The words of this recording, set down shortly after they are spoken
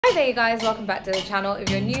Hi there you guys, welcome back to the channel. If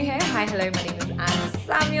you're new here, hi, hello, my name is Anne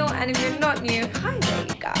Samuel, and if you're not new, hi there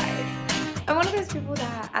you guys. I'm one of those people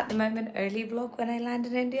that at the moment only vlog when I land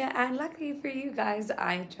in India, and luckily for you guys,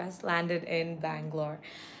 I just landed in Bangalore.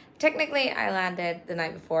 Technically, I landed the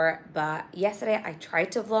night before, but yesterday I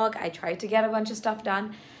tried to vlog, I tried to get a bunch of stuff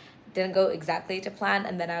done. Didn't go exactly to plan,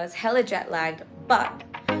 and then I was hella jet lagged, but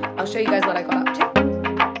I'll show you guys what I got up to.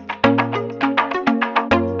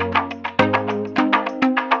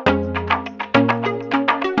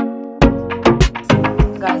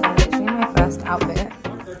 Outfit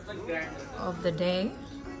of the day.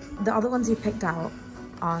 The other ones he picked out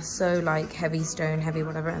are so like heavy stone, heavy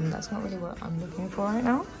whatever, and that's not really what I'm looking for right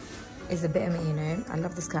now. It's a bit of me, you know. I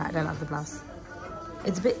love the skirt, I don't love the blouse.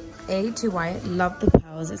 It's a bit too white. Love the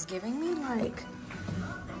flowers. It's giving me like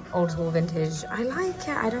old school vintage. I like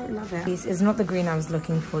it, I don't love it. This is not the green I was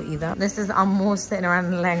looking for either. This is more sitting around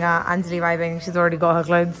in lehenga. Anjali vibing, she's already got her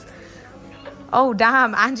clothes. Oh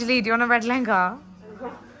damn, Anjali, do you want a red lehenga?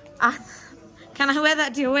 Can I wear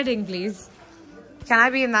that to your wedding, please? Can I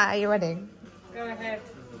be in that at your wedding? Go ahead.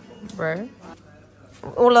 Bro.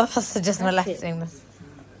 All of us are just molesting this.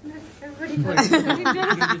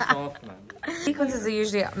 Sequences are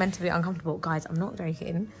usually meant to be uncomfortable. Guys, I'm not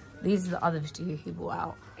joking. These are the other two he brought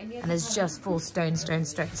out. And it's just full stone, stone,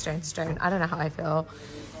 stone, stone, stone. I don't know how I feel.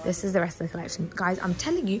 This is the rest of the collection. Guys, I'm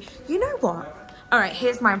telling you, you know what? All right,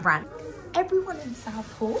 here's my brand. Everyone in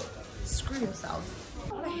Southall, screw yourself.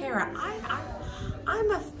 I want to hear it.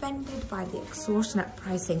 I'm offended by the extortionate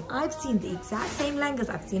pricing. I've seen the exact same lehengas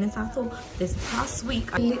I've seen in Southall this past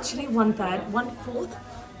week. Literally 1/3, 1/4,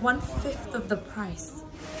 1/5 of the price.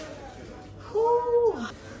 Ooh.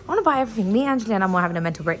 I want to buy everything. Me, Anjali, and I'm having a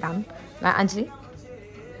mental breakdown. Like, Anjali?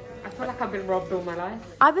 I feel like I've been robbed all my life.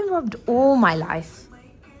 I've been robbed all my life.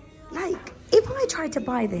 Like, if I tried to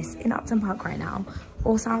buy this in Upton Park right now,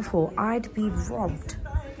 or Southall, I'd be robbed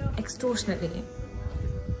extortionately.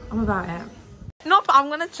 I'm about it. Nope, I'm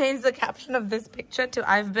gonna change the caption of this picture to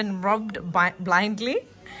I've been robbed blindly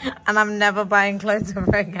and I'm never buying clothes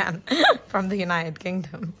ever again from the United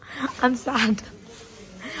Kingdom. I'm sad.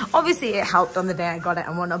 Obviously it helped on the day I got it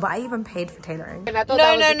and whatnot, but I even paid for tailoring.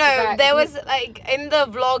 No. There was like in the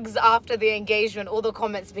vlogs after the engagement, all the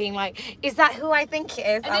comments being like, is that who I think it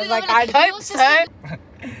is? I was like, I'd hope so.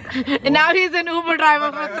 And now he's an Uber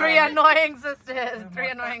driver for 3 annoying sisters, 3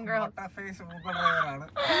 annoying girls.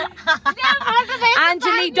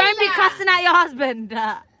 Anjali, don't be cussing at your husband.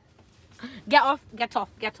 Get off, get off,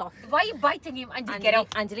 get off. Why are you biting him, Anjali? Get off.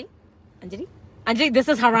 Anjali, this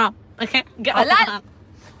is haram. Okay, get off.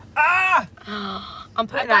 I'm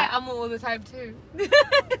putting that. I'm all the time too.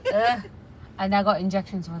 And I got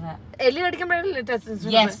injections for that.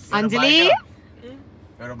 Yes. Anjali?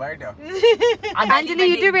 Anjali,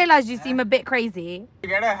 you do realize you seem a bit crazy. You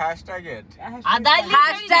get a hashtag it.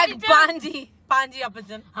 Hashtag Panji. Panji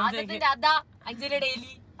Appajan. Anjali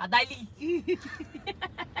daily. Adali.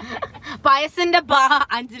 Payasinda Pa.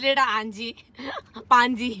 Anjali da Anji.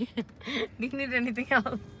 Panji. Do you need anything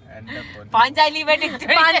else? Panjali wedding 2022.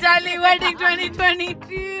 Panjali wedding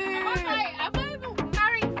 2022. I'm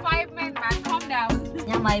marrying 5 men, man. Calm down.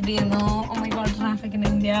 Yeah, might be, no. Oh my god, traffic in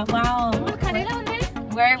India. Wow.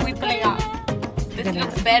 Where are we pulling up? This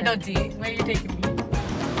looks bare dodgy. Where are you taking me?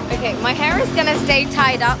 Okay, my hair is gonna stay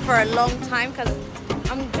tied up for a long time because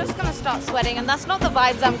I'm just gonna start sweating, and that's not the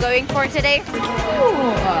vibes I'm going for today.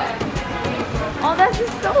 Ooh. Oh, this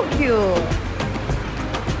is so cute.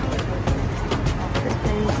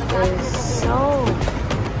 This is so.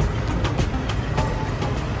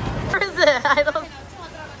 Where is it? I don't.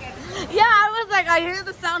 Yeah, I was like, I hear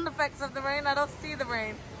the sound effects of the rain. I don't see the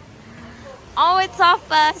rain. Oh, it's our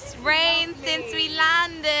first rain since we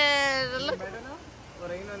landed. Look.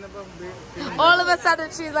 All of a sudden,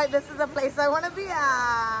 she's like, this is the place I want to be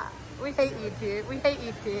at. We hate you two. We hate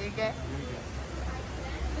you two, okay?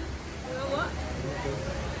 You know what?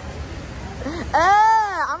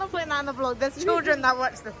 I'm not putting that in the vlog. There's children that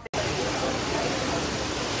watch this.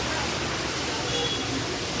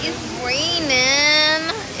 It's raining.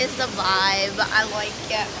 It's a vibe. I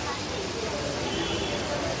like it.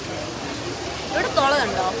 I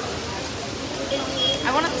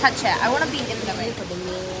want to touch it. I want to be in the rain.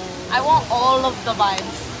 I want all of the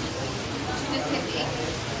vibes. Just hit me.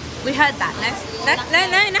 We heard that. No.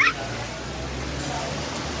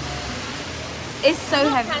 It's so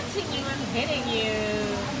heavy. I'm catching you and hitting you.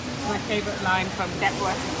 My favorite line from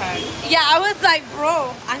Depworth's Home. Yeah, I was like,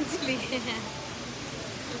 bro, Anjali.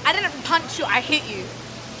 I didn't punch you, I hit you.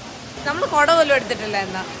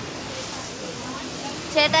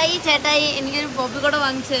 ചേട്ടായി എനിക്കൊരു poppy കൂടെ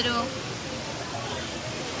വാങ്ങിച്ചു തരുമോ?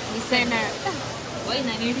 Say no.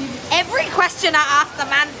 Every question I ask, the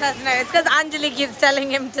man says no. It's because Anjali keeps telling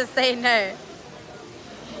him to say no.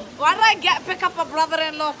 Why did I pick up a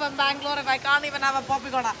brother-in-law from Bangalore if I can't even have a poppy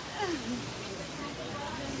goda?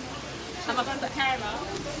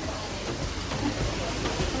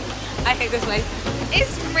 I hate this place.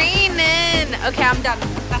 It's raining. Okay, I'm done.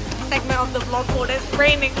 That's the segment of the vlog called It's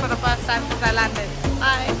Raining for the first time since I landed.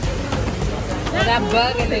 Bye. Well, that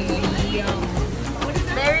burger is yum.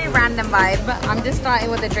 Very random vibe. I'm just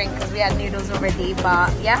starting with a drink because we had noodles already.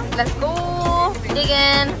 But yeah, let's go. Dig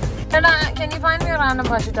in. Can you find me a random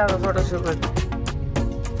person to have a photo shoot with?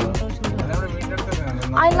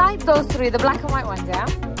 I like those three, the black and white ones, yeah?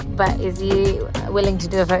 But is he willing to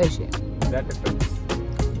do a photo shoot? That depends.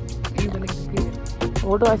 Are you willing to feed it?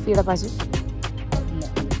 What do I feed a person? No.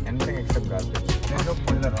 Anything except garbage. There's no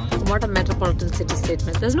pull around. What a metropolitan city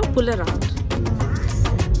statement. There's no pull around.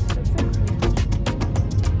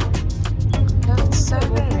 That's so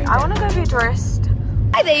big. I want to go be a tourist.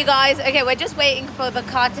 Hi there, you guys. Okay, we're just waiting for the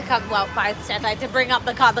car to come. Well, I said to bring up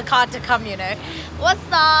the car to come, you know. What's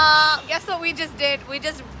up? Guess what we just did? We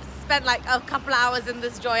just spent like a couple hours in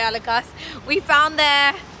this Joy Alucas. We found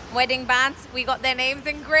their wedding bands. We got their names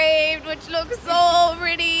engraved, which looks so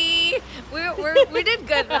pretty. We did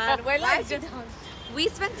good, man. We're like we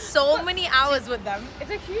spent so many hours with them.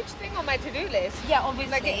 It's a huge thing on my to-do list. Yeah,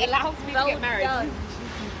 obviously. Like it allows me to get married.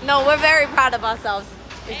 No, we're very proud of ourselves.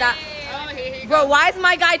 Is that... Bro, why is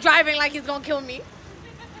my guy driving like he's gonna kill me?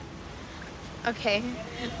 Okay.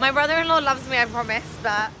 My brother-in-law loves me, I promise,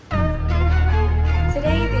 but...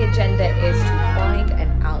 Today the agenda is to find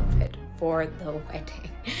an outfit for the wedding.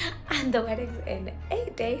 And the wedding's in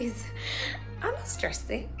 8 days. I'm not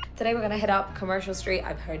stressing. Today we're gonna hit up Commercial Street.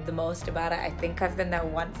 I've heard the most about it. I think I've been there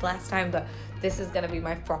once last time, but this is gonna be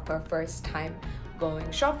my proper first time going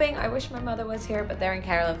shopping. I wish my mother was here, but they're in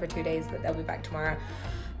Kerala for 2 days, but they'll be back tomorrow.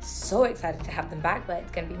 So excited to have them back, but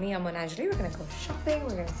it's gonna be me, Amma and Anjali. We're gonna go shopping.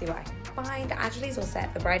 We're gonna see what I can find. Anjali's all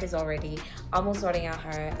set. The bride is all ready. Almost sorting out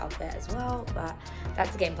her outfit as well, but that's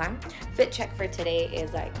the game plan. Fit check for today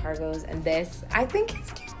is like cargos and this. I think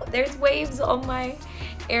it's cute. There's waves on my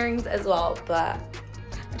earrings as well, but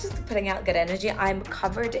I'm just putting out good energy. I'm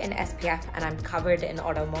covered in SPF and I'm covered in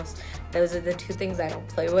Odomos. Those are the two things I don't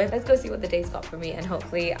play with. Let's go see what the day's got for me, and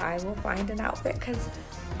hopefully I will find an outfit because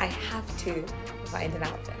I have to find an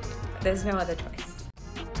outfit. There's no other choice.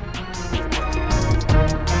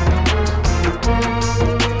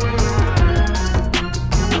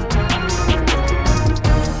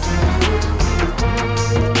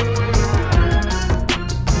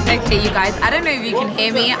 Okay, you guys, I don't know if you can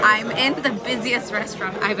hear me. I'm in the busiest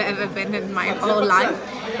restaurant I've ever been in my whole life.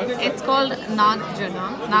 It's called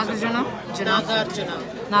Nagarjuna.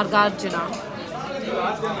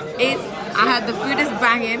 I had the food is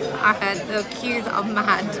banging. I had the queues are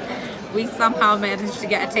mad. We somehow managed to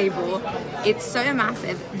get a table. It's so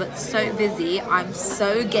massive but so busy. I'm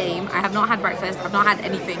so game. I have not had breakfast. I've not had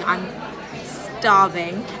anything. I'm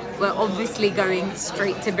starving. We're obviously going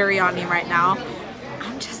straight to biryani right now.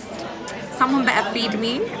 Someone better feed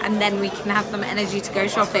me and then we can have some energy to go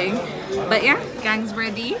shopping. But yeah, gang's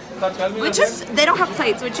ready. They don't have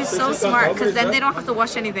plates, which is so smart because then they don't have to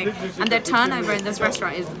wash anything. And their turnover in this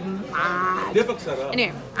restaurant is mad.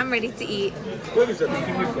 Anyway, I'm ready to eat. What a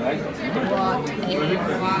vibe.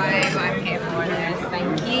 I'm here for this.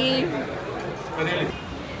 Thank you.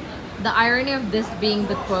 The irony of this being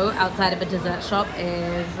the quote outside of a dessert shop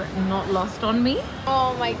is not lost on me.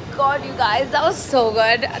 Oh my god, you guys, that was so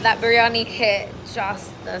good. That biryani hit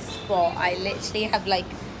just the spot. I literally have like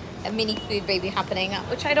a mini food baby happening,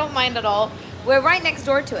 which I don't mind at all. We're right next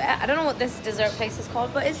door to it. I don't know what this dessert place is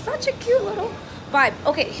called, but it's such a cute little vibe.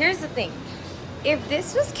 Okay, here's the thing. If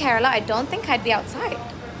this was Kerala, I don't think I'd be outside.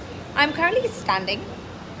 I'm currently standing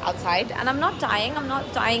outside and I'm not dying. I'm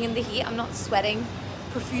not dying in the heat. I'm not sweating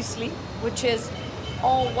profusely, which is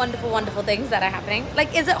all wonderful things that are happening.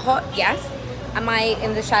 Like, is it hot? Yes. Am I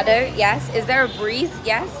in the shadow? Yes. Is there a breeze?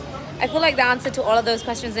 Yes. I feel like the answer to all of those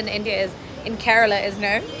questions in India is, in Kerala, is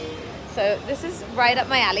no. So this is right up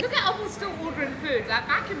my alley. Look at Amu still ordering food. Like,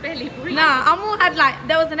 I can barely breathe. Nah, Amu had like,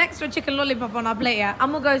 there was an extra chicken lollipop on our plate, yeah.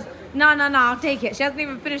 Amu goes, no, I'll take it. She hasn't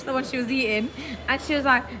even finished the one she was eating. And she was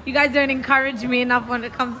like, you guys don't encourage me enough when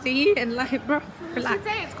it comes to eating. Like, bro, relax.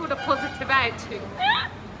 You say it's called a positive attitude.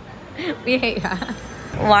 We hate her.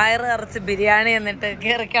 Why are you biryani and then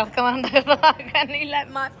like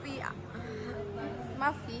my feet?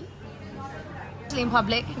 My feet? In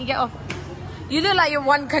public, can you get off? You look like you're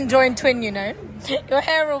one conjoined twin, you know. Your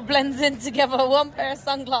hair all blends in together, one pair of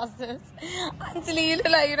sunglasses. Anjali, you look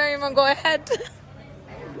like you don't even go ahead.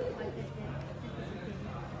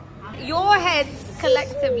 Your head's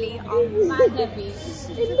collectively are mad heavy.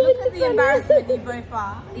 Look at the embarrassment you both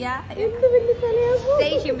are. Yeah?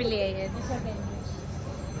 Stay humiliated.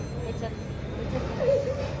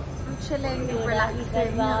 I'm chilling,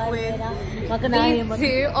 relaxing with these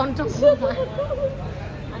two on top of my...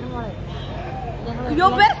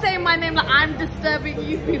 You're best saying my name like I'm disturbing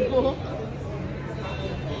you people.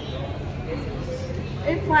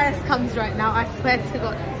 If fire comes right now, I swear to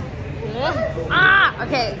God. Ah!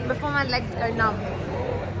 Okay, before my legs go numb.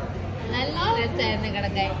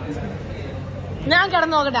 Now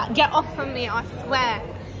get off from me, I swear.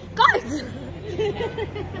 Guys!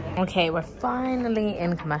 Okay, we're finally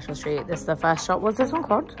in Commercial Street. This is the first shop. What's this one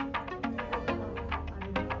called?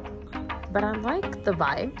 But I like the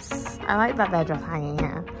vibes. I like that they're just hanging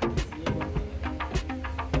here.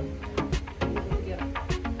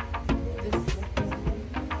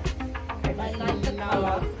 I like the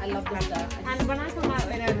color. I love the stuff. And when I come out,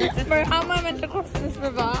 bro, how am I meant to cross this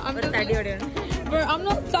river? Bro, I'm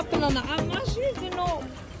not stopping on that. My shoes, you know.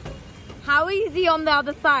 How is he on the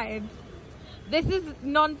other side? This is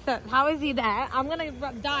nonsense. How is he there? I'm gonna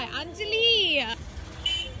die. Anjali!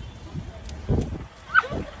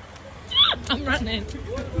 I'm running.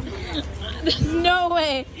 There's no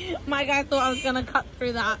way my guy thought I was gonna cut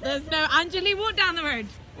through that. There's no... Anjali, walk down the road.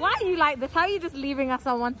 Why are you like this? How are you just leaving us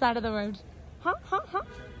on one side of the road? Huh?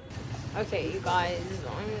 Okay, you guys.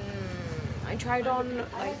 I tried on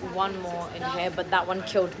like one more in here, but that one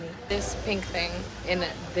killed me. This pink thing in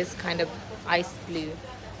this kind of ice blue.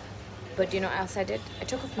 But you know what else I did? I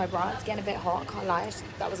took off my bra. It's getting a bit hot, can't lie.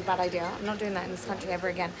 That was a bad idea. I'm not doing that in this country ever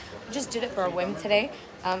again. I just did it for a whim today.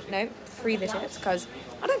 No, free the tits, because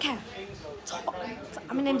I don't care. It's hot.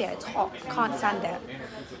 I'm in India, it's hot. Can't stand it.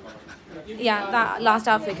 Yeah, that last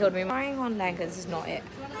outfit killed me. Trying on leggings is not it.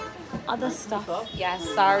 Other stuff, yes,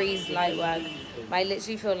 saris, light work. But I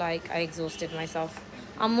literally feel like I exhausted myself.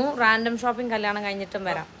 Ammu random shopping kalyanam kayinittum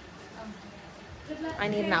varam. I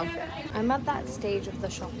need an outfit. I'm at that stage of the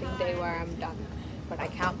shopping day where I'm done, but I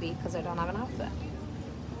can't be because I don't have an outfit.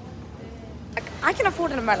 I can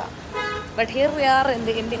afford an umbrella, but here we are in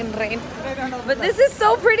the Indian rain. But this is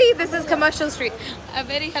so pretty. This is Commercial Street. A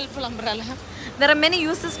very helpful umbrella. There are many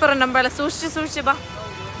uses for an umbrella. Sushi ba.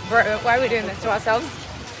 Bro, why are we doing this to ourselves?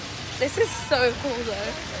 This is so cool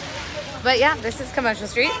though. But yeah, this is Commercial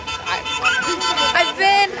Street.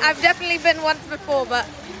 I've definitely been once before, but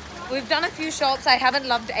we've done a few shops. I haven't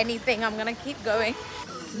loved anything. I'm gonna keep going.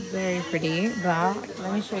 Very pretty, but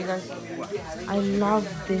let me show you guys. I love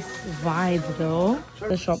this vibe though.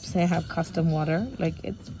 The shops here have custom water. Like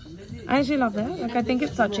it's, I actually love that. Like I think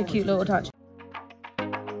it's such a cute little touch.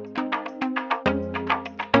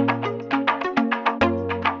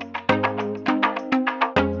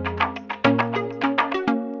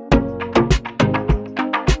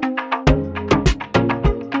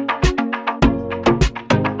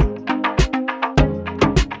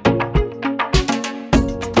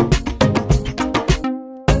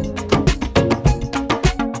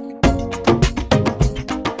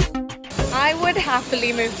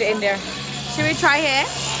 Happily move to India. Should we try here?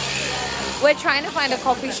 We're trying to find a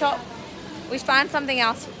coffee shop. We found something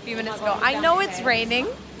else a few minutes ago. I know it's raining,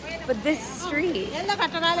 but this street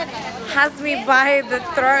has me by the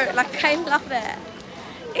throat. Like I love it.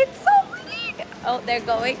 It's so pretty. Oh, they're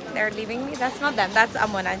going. They're leaving me. That's not them. That's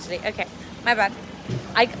Amon actually. Okay, my bad.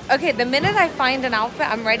 Okay, the minute I find an outfit,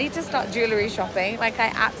 I'm ready to start jewelry shopping. Like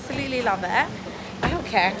I absolutely love it. I don't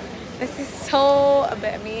care. This is so, a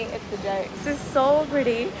bit of me, it's a joke. This is so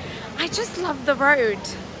pretty. I just love the road.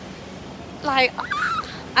 Like,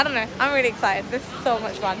 I don't know, I'm really excited. This is so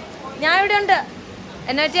much fun. No,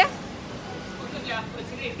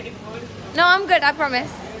 I'm good, I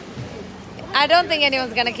promise. I don't think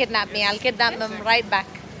anyone's gonna kidnap me. I'll kidnap them right back.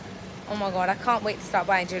 Oh my God, I can't wait to start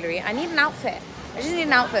buying jewelry. I need an outfit. I just need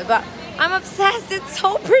an outfit, but I'm obsessed. It's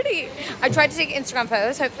so pretty. I tried to take Instagram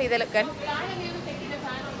photos. Hopefully they look good.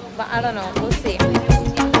 But I don't know, we'll see.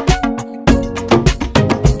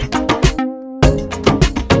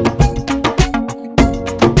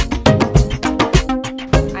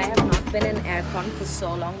 I have not been in aircon for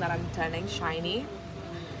so long that I'm turning shiny.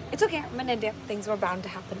 It's okay, I'm in India. Things were bound to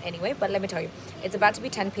happen anyway, but let me tell you, it's about to be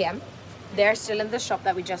 10 p.m. They're still in the shop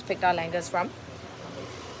that we just picked our lehengas from.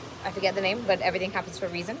 I forget the name, but everything happens for a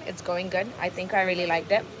reason. It's going good. I think I really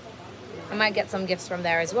liked it. I might get some gifts from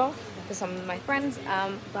there as well for some of my friends,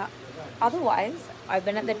 but otherwise I've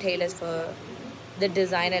been at the tailors for the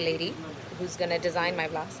designer lady who's gonna design my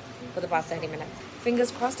blouse for the past 30 minutes.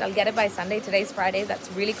 Fingers crossed I'll get it by Sunday. Today's Friday. That's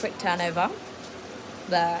really quick turnover,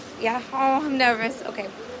 but yeah, oh, I'm nervous. Okay,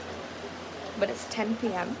 but it's 10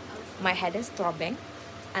 p.m. my head is throbbing.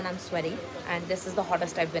 and I'm sweaty, and this is the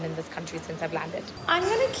hottest I've been in this country since I've landed. I'm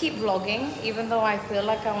gonna keep vlogging even though I feel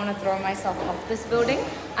like I want to throw myself off this building.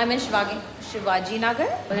 I'm in Shivaji Nagar.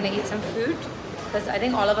 We're gonna eat some food because I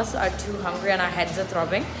think all of us are too hungry and our heads are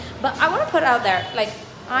throbbing. But I want to put out there, like,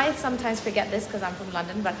 I sometimes forget this because I'm from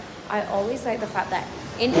London, but I always like the fact that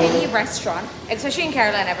in any restaurant, especially in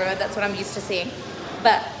Kerala and everywhere, that's what I'm used to seeing,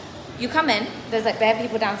 but you come in, there's like bare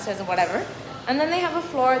people downstairs and whatever, and then they have a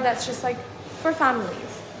floor that's just like for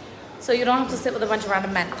families. So you don't have to sit with a bunch of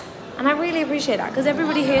random men. And I really appreciate that because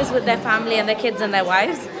everybody here is with their family and their kids and their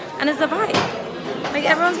wives, and it's a vibe. Like,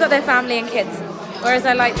 everyone's got their family and kids, whereas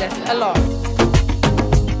I like this a lot.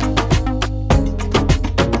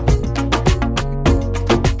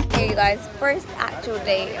 Hey you guys, first actual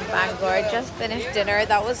day in Bangalore. Just finished dinner.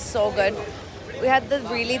 That was so good. We had the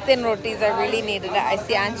really thin rotis. I really needed it. I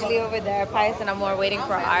see Anjali over there, Pius and Amor waiting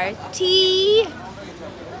for our tea.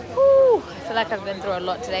 Whew. I feel like I've been through a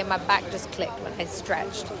lot today. My back just clicked when I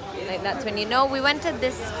stretched. Like, that's when you know. We went to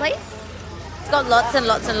this place. It's got lots and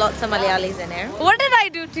lots and lots of Malayalis in here. What did I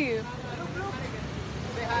do to you?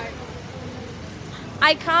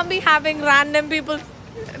 I can't be having random people.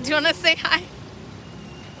 Do you want to say hi?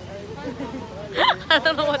 I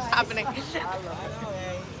don't know what's happening.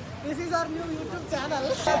 This is our new YouTube channel.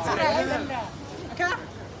 Subscribe. Okay.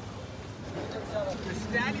 The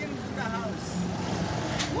stallions in the house.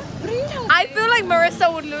 I feel like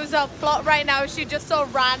Marissa would lose her plot right now if she just saw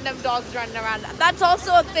random dogs running around. That's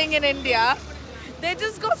also a thing in India. They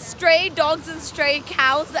just got stray dogs and stray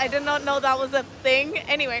cows. I did not know that was a thing.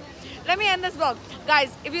 Anyway, let me end this vlog.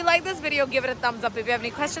 Guys, if you like this video, give it a thumbs up. If you have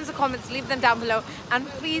any questions or comments, leave them down below. And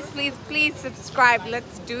please, please, please subscribe.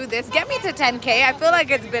 Let's do this. Get me to 10K. I feel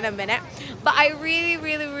like it's been a minute. But I really,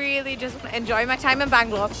 really, really just want to enjoy my time in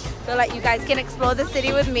Bangalore. Feel like you guys can explore the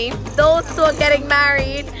city with me. Those who are getting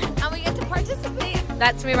married. And we get to participate.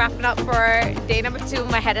 That's me wrapping up for day number 2.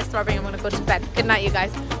 My head is throbbing. I'm going to go to bed. Good night, you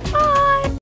guys.